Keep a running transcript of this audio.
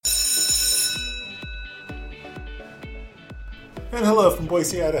And hello from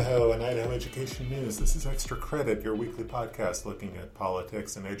Boise, Idaho, and Idaho Education News. This is Extra Credit, your weekly podcast looking at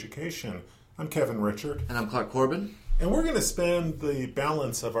politics and education. I'm Kevin Richert. And I'm Corbin. And we're going to spend the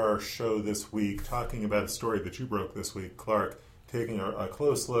balance of our show this week talking about a story that you broke this week, Clark, taking a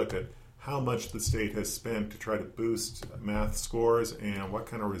close look at how much the state has spent to try to boost math scores and what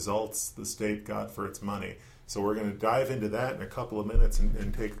kind of results the state got for its money. So we're going to dive into that in a couple of minutes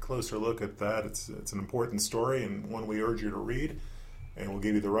and take a closer look at that. It's an important story and one we urge you to read, and we'll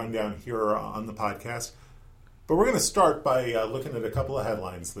give you the rundown here on the podcast. But we're going to start by looking at a couple of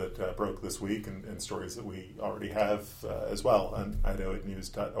headlines that broke this week and stories that we already have as well on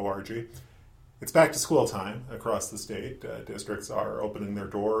idahonews.org. It's back to school time across the state. Districts are opening their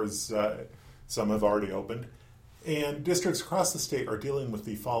doors. Some have already opened. And districts across the state are dealing with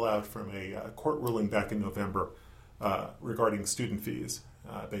the fallout from a court ruling back in November regarding student fees.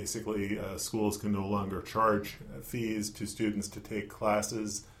 Basically, schools can no longer charge fees to students to take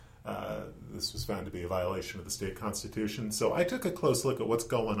classes. This was found to be a violation of the state constitution. So I took a close look at what's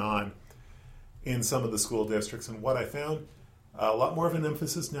going on in some of the school districts, and what I found, a lot more of an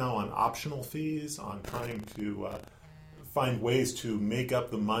emphasis now on optional fees, on trying to find ways to make up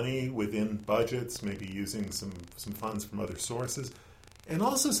the money within budgets, maybe using some funds from other sources. And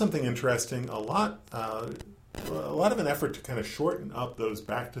also something interesting, a lot of an effort to kind of shorten up those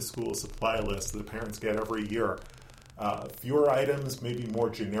back-to-school supply lists that parents get every year. Fewer items, maybe more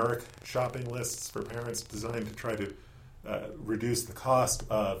generic shopping lists for parents designed to try to reduce the cost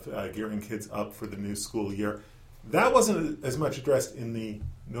of gearing kids up for the new school year. That wasn't as much addressed in the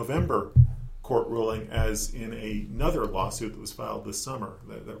November court ruling as in another lawsuit that was filed this summer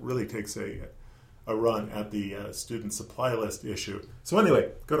that really takes a run at the student supply list issue. So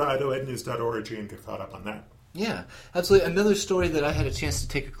anyway, go to idahonews.org and get caught up on that. Yeah, absolutely. Another story that I had a chance to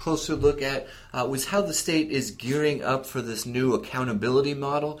take a closer look at was how the state is gearing up for this new accountability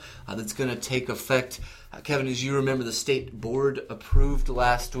model that's going to take effect. Kevin, as you remember, the state board approved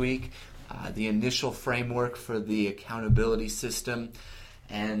last week the initial framework for the accountability system.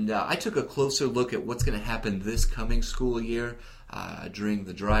 And I took a closer look at what's going to happen this coming school year during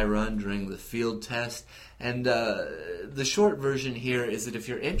the dry run, during the field test. And the short version here is that if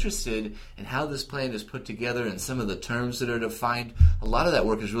you're interested in how this plan is put together and some of the terms that are defined, a lot of that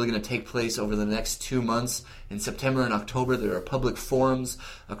work is really going to take place over the next 2 months. In September and October, there are public forums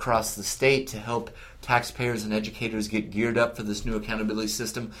across the state to help taxpayers and educators get geared up for this new accountability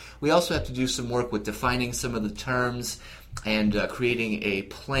system. We also have to do some work with defining some of the terms and creating a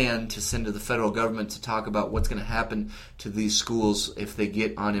plan to send to the federal government to talk about what's going to happen to these schools if they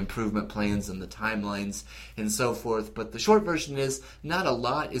get on improvement plans and the timelines and so forth. But the short version is not a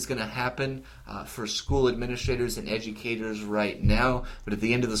lot is going to happen for school administrators and educators right now, but at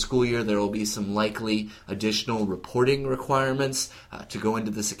the end of the school year there will be some likely additional reporting requirements to go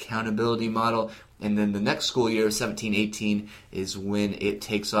into this accountability model. And then the next school year, 17-18, is when it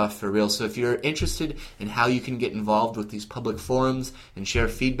takes off for real. So if you're interested in how you can get involved with these public forums and share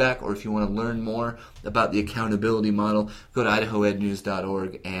feedback, or if you want to learn more about the accountability model, go to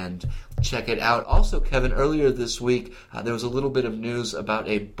idahoednews.org and check it out. Also, Kevin, earlier this week, there was a little bit of news about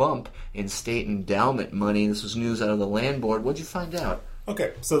a bump in state endowment money. This was news out of the Land Board. What did you find out?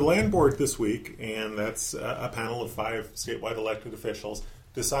 Okay, so the Land Board this week, and that's a panel of 5 statewide elected officials,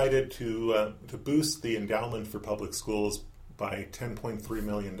 decided to boost the endowment for public schools by $10.3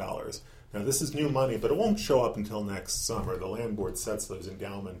 million. Now, this is new money, but it won't show up until next summer. The Land Board sets those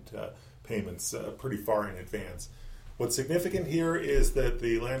endowment payments pretty far in advance. What's significant here is that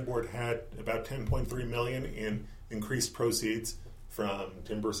the Land Board had about $10.3 million in increased proceeds from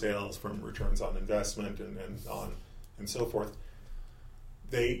timber sales, from returns on investment, and so forth.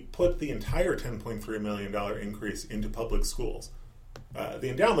 They put the entire $10.3 million increase into public schools. The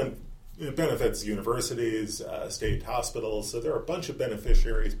endowment benefits universities, state hospitals, so there are a bunch of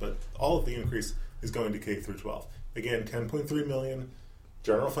beneficiaries, but all of the increase is going to K through 12. Again, $10.3 million.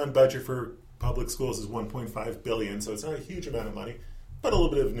 General fund budget for public schools is $1.5 billion, so it's not a huge amount of money, but a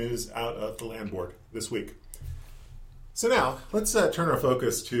little bit of news out of the Land Board this week. So now, let's turn our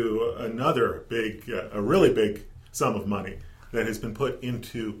focus to another a really big sum of money that has been put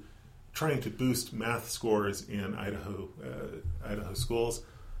into trying to boost math scores in Idaho schools.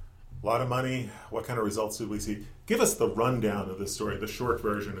 A lot of money. What kind of results did we see? Give us the rundown of this story, the short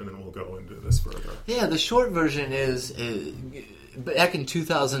version, and then we'll go into this further. Yeah, the short version is back in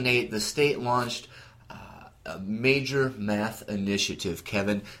 2008, the state launched a major math initiative,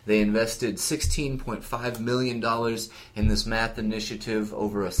 Kevin. They invested $16.5 million in this math initiative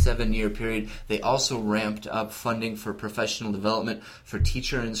over a 7-year period. They also ramped up funding for professional development for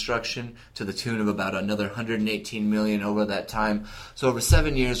teacher instruction to the tune of about another $118 million over that time. So over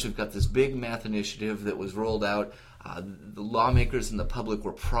 7 years, we've got this big math initiative that was rolled out. The lawmakers and the public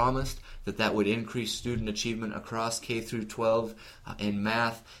were promised that would increase student achievement across K through 12 in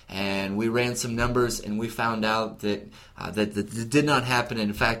math, and we ran some numbers and we found out that did not happen.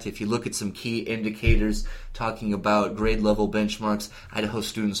 In fact, if you look at some key indicators talking about grade level benchmarks, Idaho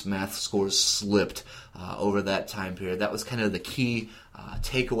students' math scores slipped over that time period. That was kind of the key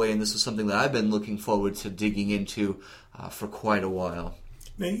takeaway, and this is something that I've been looking forward to digging into for quite a while.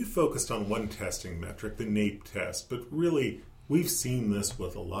 Now, you focused on one testing metric, the NAEP test, but really, we've seen this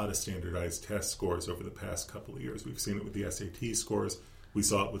with a lot of standardized test scores over the past couple of years. We've seen it with the SAT scores. We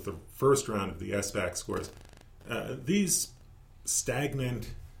saw it with the first round of the SBAC scores. These stagnant,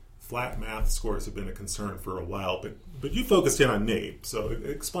 flat math scores have been a concern for a while, but you focused in on NAEP. So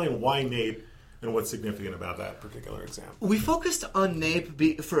explain why NAEP and what's significant about that particular exam. We focused on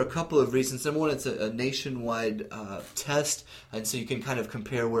NAEP for a couple of reasons. Number one, it's a nationwide test, and so you can kind of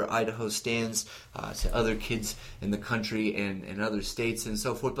compare where Idaho stands to other kids in the country and other states and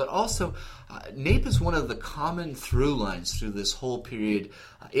so forth. But also, NAEP is one of the common through lines through this whole period.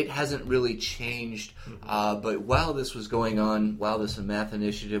 It hasn't really changed, but while this was going on, while this math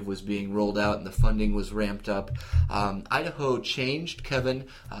initiative was being rolled out and the funding was ramped up, Idaho changed, Kevin,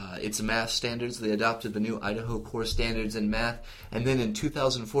 its math standards. They adopted the new Idaho core standards in math, and then in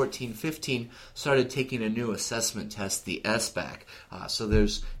 2014-15 started taking a new assessment test, the SBAC. So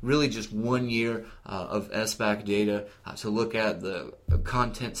there's really just 1 year of SBAC data to look at. The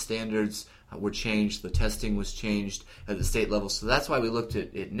content standards were changed, the testing was changed at the state level. So that's why we looked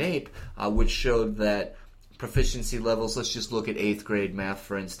at NAEP, which showed that proficiency levels, let's just look at 8th grade math,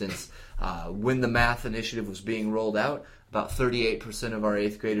 for instance. When the math initiative was being rolled out, about 38% of our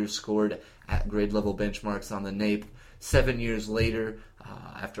 8th graders scored at grade level benchmarks on the NAEP. 7 years later,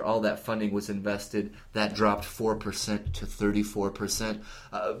 after all that funding was invested, that dropped 4% to 34%.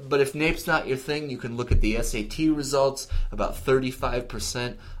 But if NAEP's not your thing, you can look at the SAT results. About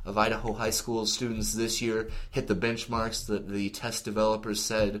 35% of Idaho high school students this year hit the benchmarks that the test developers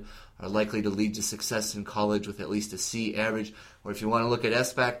said are likely to lead to success in college with at least a C average. Or if you want to look at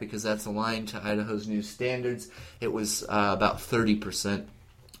SBAC, because that's aligned to Idaho's new standards, it was about 30%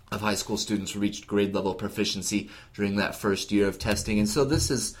 of high school students reached grade level proficiency during that first year of testing. And so this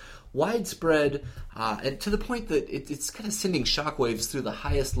is widespread, and to the point that it's kind of sending shockwaves through the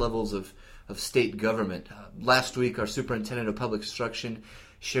highest levels of state government. Last week, our superintendent of public instruction,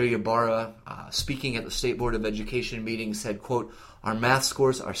 Sherry Ibarra, speaking at the State Board of Education meeting, said, quote, "Our math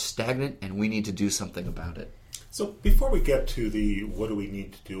scores are stagnant and we need to do something about it." So before we get to the what do we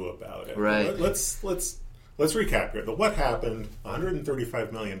need to do about it, right. Let's recap here. The what happened,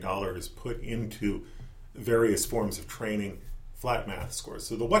 $135 million put into various forms of training, flat math scores.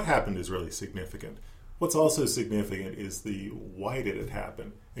 So the what happened is really significant. What's also significant is the why did it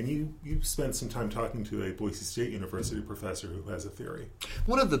happen? And you spent some time talking to a Boise State University professor who has a theory.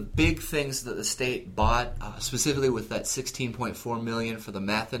 One of the big things that the state bought, specifically with that $16.4 million for the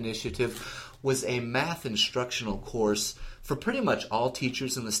math initiative, was a math instructional course for pretty much all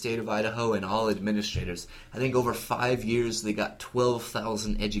teachers in the state of Idaho and all administrators. I think over 5 years they got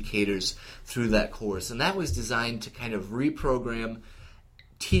 12,000 educators through that course. And that was designed to kind of reprogram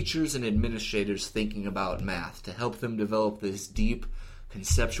teachers and administrators thinking about math, to help them develop this deep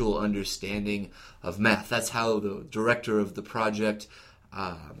conceptual understanding of math. That's how the director of the project,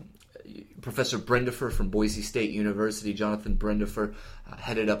 Professor Brendifer from Boise State University, Jonathan Brendifer,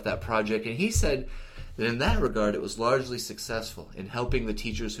 headed up that project. And he said that in that regard it was largely successful in helping the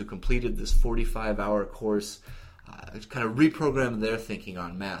teachers who completed this 45-hour course kind of reprogram their thinking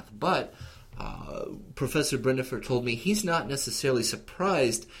on math. But Professor Brendifer told me he's not necessarily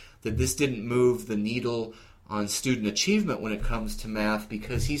surprised that this didn't move the needle on student achievement when it comes to math,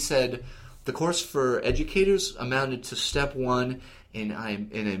 because he said the course for educators amounted to step one in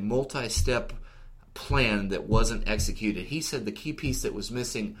a multi-step plan that wasn't executed. He said the key piece that was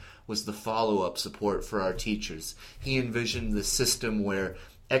missing was the follow-up support for our teachers. He envisioned the system where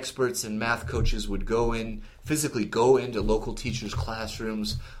experts and math coaches would physically go into local teachers'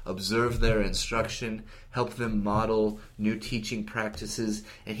 classrooms, observe their instruction, help them model new teaching practices,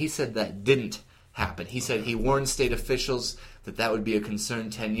 and he said that didn't happen. He said he warned state officials that would be a concern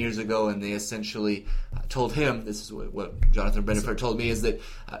 10 years ago, and they essentially told him, this is what Jonathan Brendifer told me, is that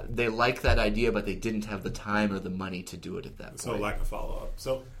they liked that idea, but they didn't have the time or the money to do it at that point. So lack of follow-up.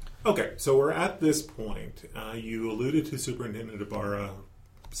 So Okay, so we're at this point. You alluded to Superintendent Ibarra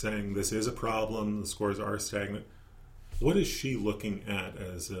saying this is a problem, the scores are stagnant. What is she looking at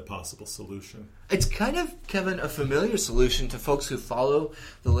as a possible solution? It's kind of, Kevin, a familiar solution to folks who follow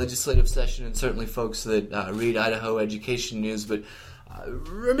the legislative session and certainly folks that read Idaho Education News. But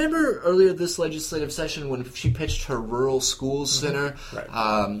remember earlier this legislative session when she pitched her Rural Schools Center?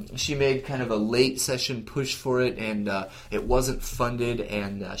 Right. She made kind of a late session push for it, and it wasn't funded,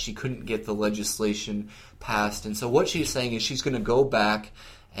 and she couldn't get the legislation passed. And so what she's saying is she's going to go back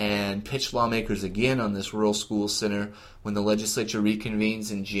and pitch lawmakers again on this Rural Schools Center when the legislature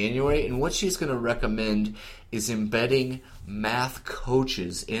reconvenes in January. And what she's going to recommend is embedding math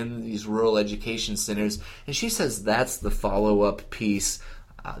coaches in these rural education centers. And she says that's the follow-up piece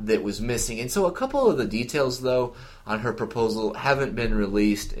that was missing. And so a couple of the details, though, on her proposal haven't been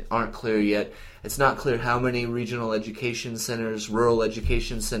released, aren't clear yet. It's not clear how many regional education centers, rural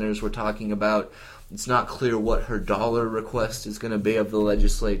education centers we're talking about. It's not clear what her dollar request is going to be of the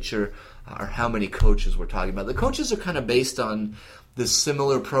legislature or how many coaches we're talking about. The coaches are kind of based on this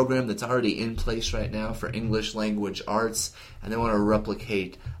similar program that's already in place right now for English language arts, and they want to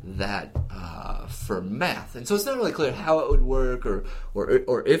replicate that for math. And so it's not really clear how it would work or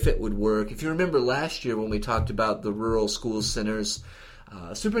if it would work. If you remember last year when we talked about the rural school centers,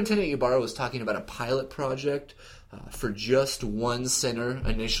 Superintendent Ibarra was talking about a pilot project for just one center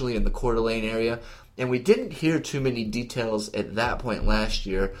initially in the Coeur d'Alene area. And we didn't hear too many details at that point last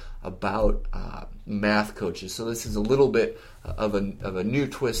year about math coaches. So this is a little bit of a new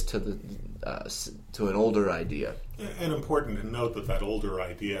twist to an older idea. And important to note that older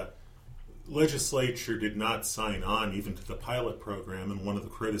idea, legislature did not sign on even to the pilot program, and one of the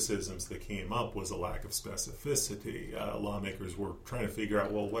criticisms that came up was a lack of specificity. Lawmakers were trying to figure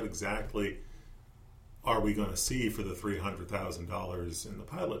out, well, what exactly are we going to see for the $300,000 in the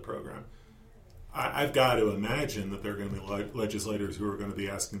pilot program? I've got to imagine that there are going to be legislators who are going to be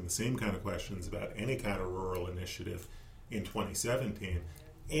asking the same kind of questions about any kind of rural initiative in 2017,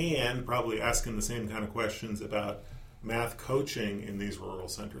 and probably asking the same kind of questions about math coaching in these rural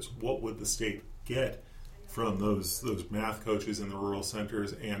centers. What would the state get from those math coaches in the rural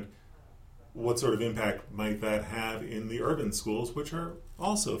centers, and what sort of impact might that have in the urban schools, which are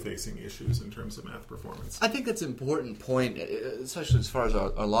also facing issues in terms of math performance? I think that's an important point, especially as far as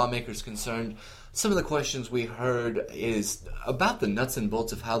our lawmakers concerned. Some of the questions we heard is about the nuts and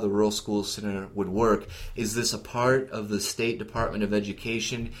bolts of how the Rural Schools Center would work. Is this a part of the State Department of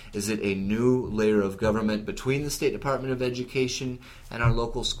Education? Is it a new layer of government between the State Department of Education and our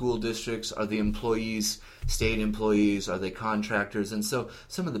local school districts? Are the employees state employees? Are they contractors? And so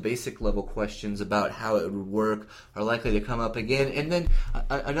some of the basic level questions about how it would work are likely to come up again. And then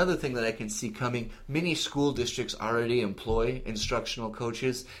another thing that I can see coming, many school districts already employ instructional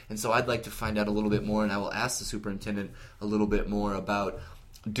coaches, and so I'd like to find out a little bit more, and I will ask the superintendent a little bit more about,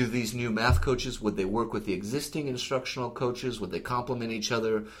 do these new math coaches, would they work with the existing instructional coaches? Would they complement each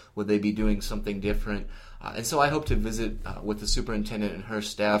other? Would they be doing something different? And so I hope to visit with the superintendent and her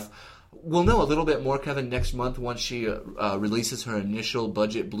staff. We'll know a little bit more, Kevin, next month once she releases her initial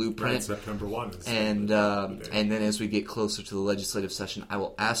budget blueprint. Right, September 1. And then as we get closer to the legislative session, I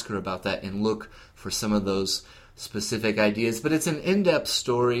will ask her about that and look for some of those specific ideas. But it's an in-depth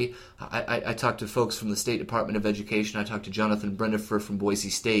story. I talked to folks from the State Department of Education. I talked to Jonathan Brendifer from Boise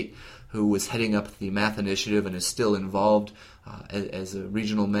State, who was heading up the math initiative and is still involved as a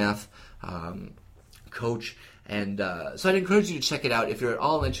regional math coach. And so I'd encourage you to check it out if you're at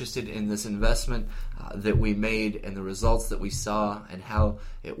all interested in this investment that we made and the results that we saw and how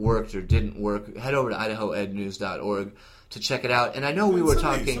it worked or didn't work. Head over to idahoednews.org to check it out. And I know we were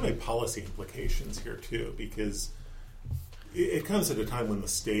talking... So many policy implications here, too, because it comes at a time when the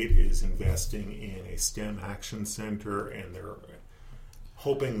state is investing in a STEM action center, and they're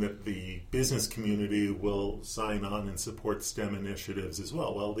hoping that the business community will sign on and support STEM initiatives as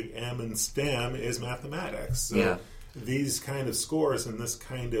well. Well, the M in STEM is mathematics. So these kind of scores and this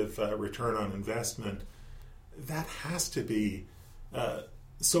kind of return on investment, that has to be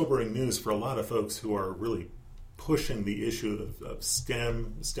sobering news for a lot of folks who are really pushing the issue of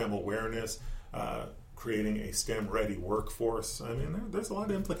STEM awareness, creating a STEM-ready workforce. I mean, there's a lot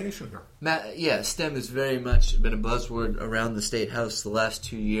of implication here. STEM has very much been a buzzword around the State House the last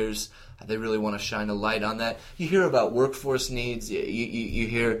 2 years. They really want to shine a light on that. You hear about workforce needs. You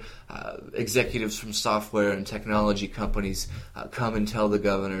hear executives from software and technology companies come and tell the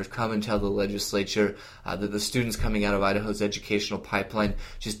governor, come and tell the legislature that the students coming out of Idaho's educational pipeline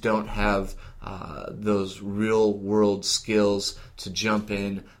just don't have those real-world skills to jump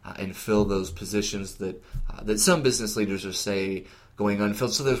in and fill those positions that some business leaders are going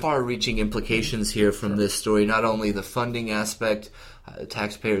unfilled. So there's far-reaching implications here from this story, not only the funding aspect,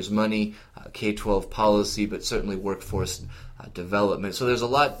 taxpayers' money, K-12 policy, but certainly workforce development. So there's a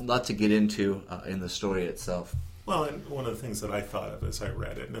lot to get into in the story itself. Well, and one of the things that I thought of as I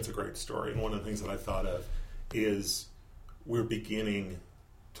read it, and it's a great story, and one of the things that I thought of is we're beginning,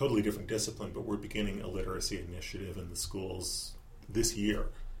 totally different discipline, but we're beginning a literacy initiative in the schools this year.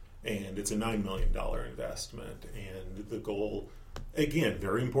 And it's a $9 million investment. And the goal, again,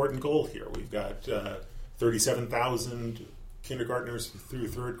 very important goal here. We've got 37,000 kindergartners through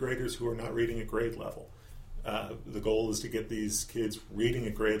third graders who are not reading at grade level. The goal is to get these kids reading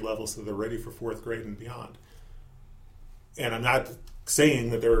at grade level so they're ready for fourth grade and beyond. And I'm not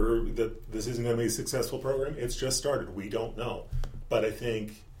saying that this isn't going to be a successful program. It's just started. We don't know. But I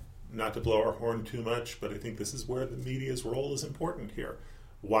think, not to blow our horn too much, but I think this is where the media's role is important here.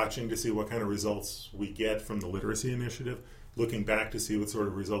 Watching to see what kind of results we get from the literacy initiative, looking back to see what sort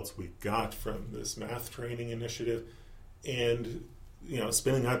of results we got from this math training initiative, and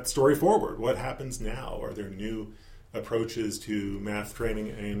spinning that story forward. What happens now? Are there new approaches to math training,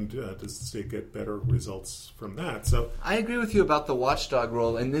 and does the state get better results from that? So I agree with you about the watchdog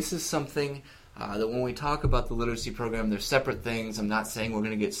role, and this is something that when we talk about the literacy program, they're separate things. I'm not saying we're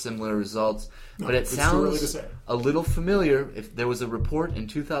going to get similar results, but it sounds a little familiar. If there was a report in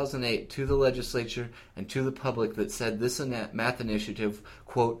 2008 to the legislature and to the public that said this math initiative,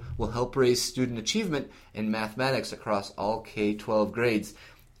 quote, will help raise student achievement in mathematics across all K-12 grades.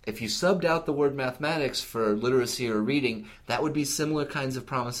 If you subbed out the word mathematics for literacy or reading, that would be similar kinds of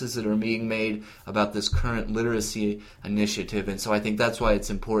promises that are being made about this current literacy initiative. And so I think that's why it's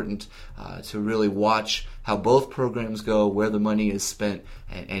important to really watch how both programs go, where the money is spent,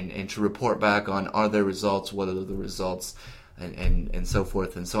 and to report back on are there results, what are the results, and so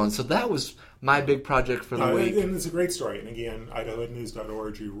forth and so on. So that was my big project for the week. And it's a great story. And again,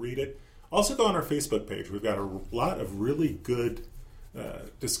 idahonews.org, you read it. Also go on our Facebook page. We've got a lot of really good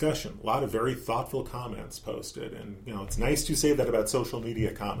discussion, a lot of very thoughtful comments posted, and it's nice to say that about social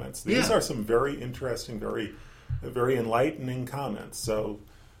media comments. These are some very interesting, very enlightening comments. So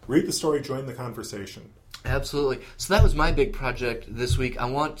read the story, join the conversation. Absolutely. So that was my big project this week. I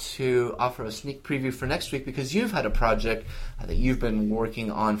want to offer a sneak preview for next week because you've had a project that you've been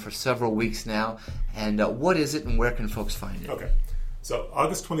working on for several weeks now. And what is it, and where can folks find it? Okay. So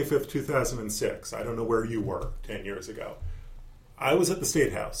August 25th, 2006. I don't know where you were 10 years ago. I was at the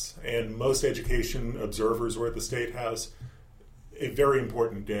State House, and most education observers were at the State House. A very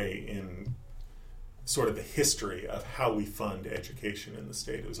important day in sort of the history of how we fund education in the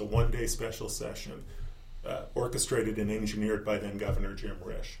state. It was a one-day special session orchestrated and engineered by then Governor Jim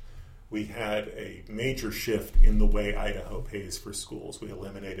Risch. We had a major shift in the way Idaho pays for schools. We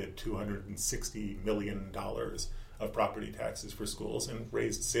eliminated $260 million of property taxes for schools and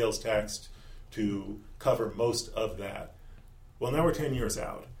raised sales tax to cover most of that. Well, now we're 10 years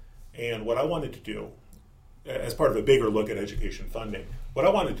out, and what I wanted to do, as part of a bigger look at education funding, what I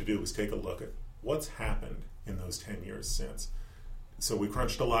wanted to do was take a look at what's happened in those 10 years since. So we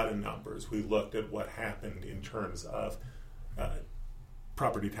crunched a lot of numbers. We looked at what happened in terms of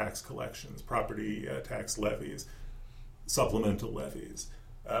property tax collections, property tax levies, supplemental levies,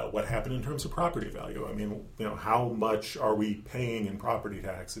 what happened in terms of property value. I mean, how much are we paying in property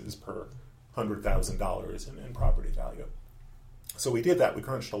taxes per $100,000 in property value? So we did that. We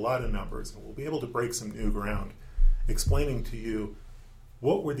crunched a lot of numbers, and we'll be able to break some new ground explaining to you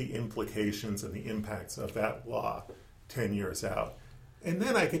what were the implications and the impacts of that law 10 years out. And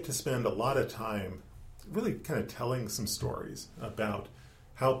then I get to spend a lot of time really kind of telling some stories about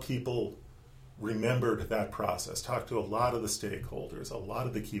how people remembered that process, talked to a lot of the stakeholders, a lot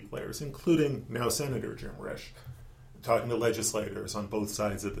of the key players, including now Senator Jim Risch, talking to legislators on both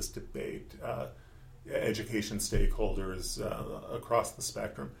sides of this debate, education stakeholders across the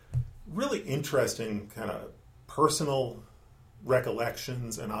spectrum. Really interesting kind of personal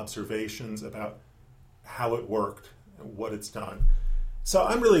recollections and observations about how it worked and what it's done. So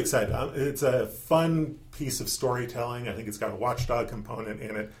I'm really excited. It's a fun piece of storytelling. I think it's got a watchdog component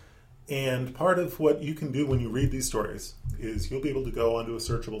in it. And part of what you can do when you read these stories is you'll be able to go onto a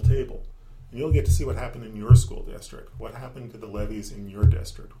searchable table. And you'll get to see what happened in your school district, what happened to the levies in your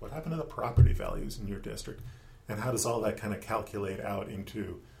district, what happened to the property values in your district, and how does all that kind of calculate out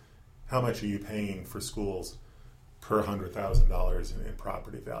into how much are you paying for schools per $100,000 in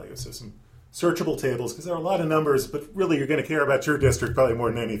property value. So some searchable tables, because there are a lot of numbers, but really you're going to care about your district probably more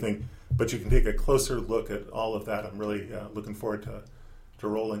than anything, but you can take a closer look at all of that. I'm really looking forward to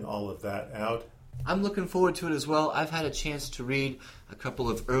rolling all of that out. I'm looking forward to it as well. I've had a chance to read a couple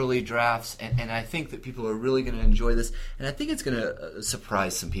of early drafts, and I think that people are really going to enjoy this, and I think it's going to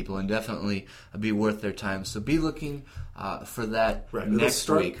surprise some people and definitely be worth their time. So be looking for that next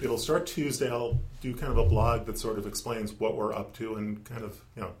week. It'll start Tuesday. I'll do kind of a blog that sort of explains what we're up to and kind of,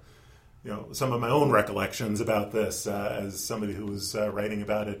 some of my own recollections about this as somebody who was writing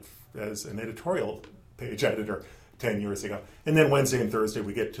about it as an editorial page editor 10 years ago. And then Wednesday and Thursday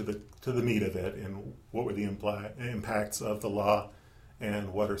we get to the meat of it and what were the impacts of the law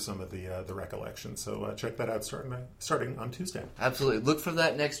and what are some of the recollections. So check that out starting on Tuesday. Absolutely. Look for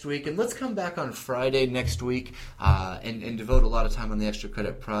that next week. And let's come back on Friday next week and devote a lot of time on the Extra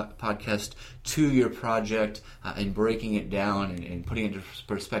Credit podcast to your project and breaking it down and putting it into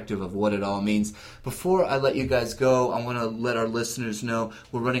perspective of what it all means. Before I let you guys go, I want to let our listeners know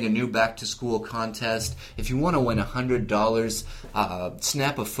we're running a new back-to-school contest. If you want to win $100,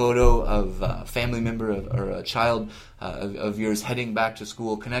 snap a photo of a family member or a child of yours heading back to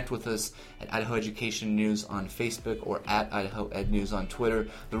school. Connect with us at Idaho Education News on Facebook or at Idaho Ed News on Twitter.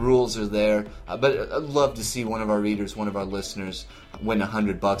 The rules are there, but I'd love to see one of our readers, one of our listeners, win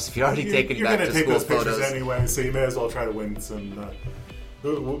 $100. If you're already taking back to school photos, you're going to take those pictures anyway, so you may as well try to win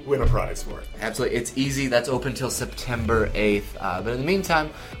win a prize for it. Absolutely, it's easy. That's open till September 8th. But in the meantime,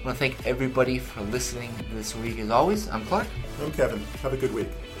 I want to thank everybody for listening this week. As always, I'm Clark. I'm Kevin. Have a good week.